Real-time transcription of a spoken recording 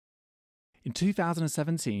In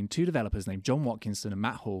 2017, two developers named John Watkinson and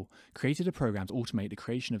Matt Hall created a program to automate the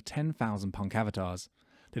creation of 10,000 punk avatars.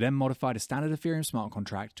 They then modified a standard Ethereum smart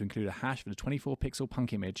contract to include a hash for the 24-pixel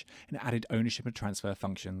punk image and added ownership and transfer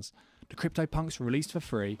functions. The CryptoPunks were released for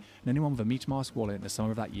free, and anyone with a MetaMask wallet in the summer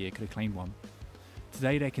of that year could have claimed one.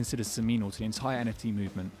 Today they're considered seminal to the entire NFT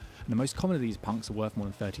movement, and the most common of these punks are worth more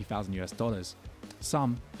than $30,000.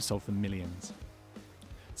 Some have sold for millions.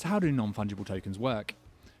 So how do non-fungible tokens work?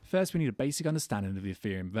 First, we need a basic understanding of the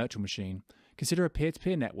Ethereum virtual machine. Consider a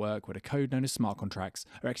peer-to-peer network where the code known as smart contracts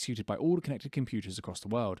are executed by all the connected computers across the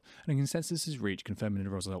world, and a consensus is reached confirming the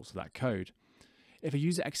results of that code. If a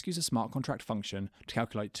user executes a smart contract function to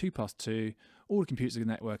calculate 2 plus 2, all the computers in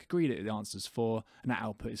the network agree that the answer is 4, and that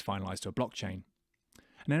output is finalized to a blockchain.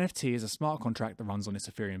 An NFT is a smart contract that runs on this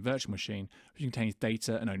Ethereum virtual machine, which contains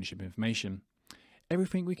data and ownership information.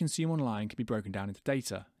 Everything we consume online can be broken down into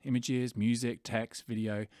data. Images, music, text,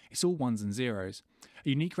 video, it's all ones and zeros. A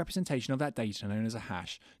unique representation of that data, known as a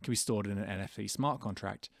hash, can be stored in an NFT smart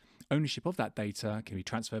contract. Ownership of that data can be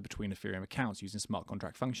transferred between Ethereum accounts using smart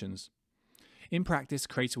contract functions. In practice, a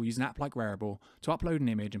creator will use an app like Rarible to upload an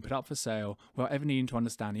image and put it up for sale without ever needing to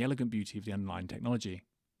understand the elegant beauty of the underlying technology.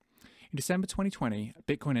 In December 2020,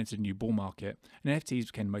 Bitcoin entered a new bull market, and NFTs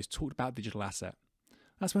became the most talked about digital asset.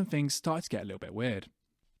 That's when things started to get a little bit weird.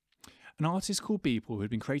 An artist called Beeple, who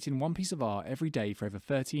had been creating one piece of art every day for over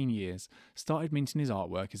 13 years, started minting his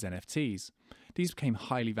artwork as NFTs. These became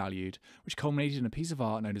highly valued, which culminated in a piece of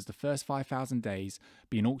art known as the First 5,000 Days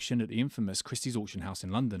being auctioned at the infamous Christie's Auction House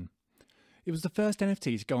in London. It was the first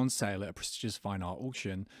NFT to go on sale at a prestigious fine art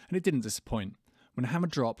auction, and it didn't disappoint. When the hammer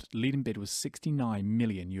dropped, the leading bid was $69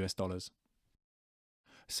 million.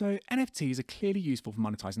 So NFTs are clearly useful for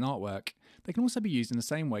monetizing artwork. They can also be used in the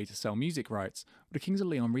same way to sell music rights, with the Kings of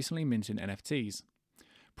Leon recently minting NFTs.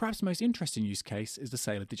 Perhaps the most interesting use case is the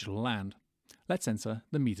sale of digital land. Let's enter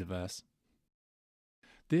the Metaverse.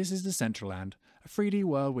 This is the Central Land, a 3D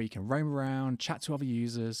world where you can roam around, chat to other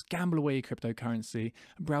users, gamble away your cryptocurrency,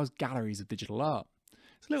 and browse galleries of digital art.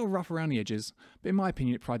 It's a little rough around the edges, but in my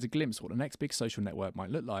opinion it provides a glimpse of what the next big social network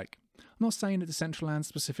might look like. I'm not saying that the Central Land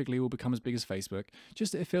specifically will become as big as Facebook,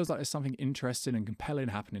 just that it feels like there's something interesting and compelling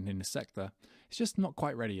happening in this sector. It's just not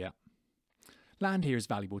quite ready yet. Land here is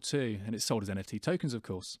valuable too, and it's sold as NFT tokens of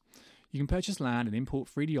course. You can purchase land and import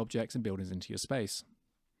 3D objects and buildings into your space.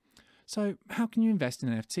 So how can you invest in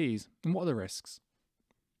NFTs, and what are the risks?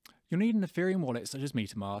 You'll need an Ethereum wallet such as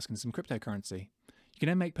MetaMask and some cryptocurrency. You can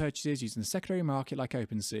then make purchases using the secondary market like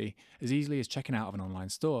OpenSea as easily as checking out of an online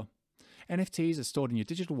store. NFTs are stored in your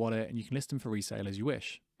digital wallet and you can list them for resale as you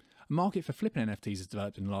wish. A market for flipping NFTs has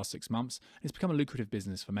developed in the last 6 months and it's become a lucrative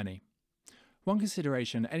business for many. One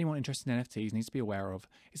consideration anyone interested in NFTs needs to be aware of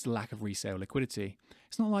is the lack of resale liquidity.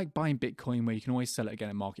 It's not like buying Bitcoin where you can always sell it again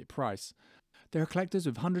at market price. There are collectors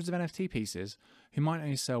with hundreds of NFT pieces who might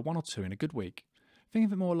only sell 1 or 2 in a good week. Think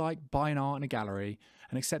of it more like buying art in a gallery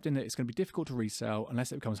and accepting that it's going to be difficult to resell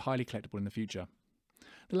unless it becomes highly collectible in the future.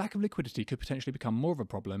 The lack of liquidity could potentially become more of a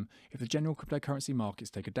problem if the general cryptocurrency markets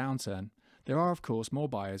take a downturn. There are of course more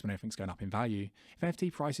buyers when everything's going up in value. If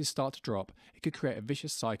NFT prices start to drop, it could create a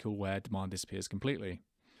vicious cycle where demand disappears completely.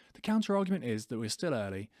 The counter-argument is that we're still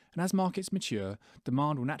early, and as markets mature,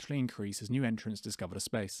 demand will naturally increase as new entrants discover the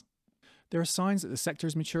space. There are signs that the sector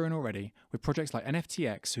is maturing already, with projects like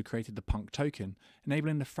NFTX who created the Punk token,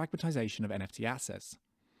 enabling the fragmentization of NFT assets.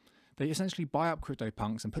 They essentially buy up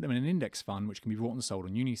CryptoPunks and put them in an index fund which can be bought and sold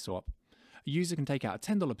on Uniswap. A user can take out a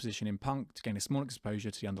 $10 position in Punk to gain a small exposure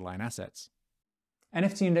to the underlying assets.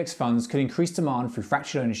 NFT index funds could increase demand through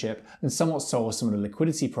fractured ownership and somewhat solve some of the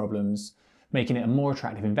liquidity problems, making it a more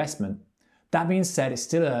attractive investment. That being said, it's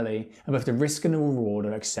still early, and both the risk and the reward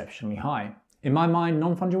are exceptionally high. In my mind,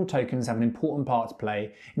 non-fungible tokens have an important part to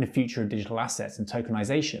play in the future of digital assets and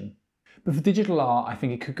tokenization. But for digital art, I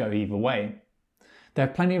think it could go either way. There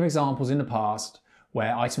are plenty of examples in the past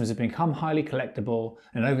where items have become highly collectible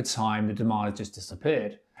and over time the demand has just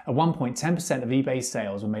disappeared. At one point, 10% of eBay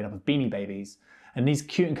sales were made up of Beanie Babies, and these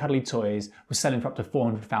cute and cuddly toys were selling for up to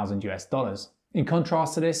 $400,000. In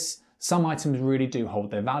contrast to this, some items really do hold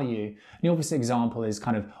their value. And the obvious example is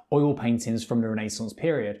kind of oil paintings from the Renaissance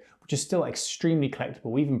period, which are still extremely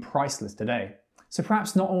collectible, even priceless today. So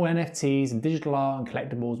perhaps not all NFTs and digital art and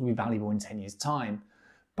collectibles will be valuable in 10 years' time.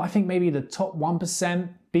 But I think maybe the top 1%,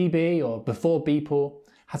 BB or before Beeple,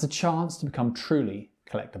 has a chance to become truly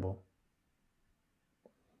collectible.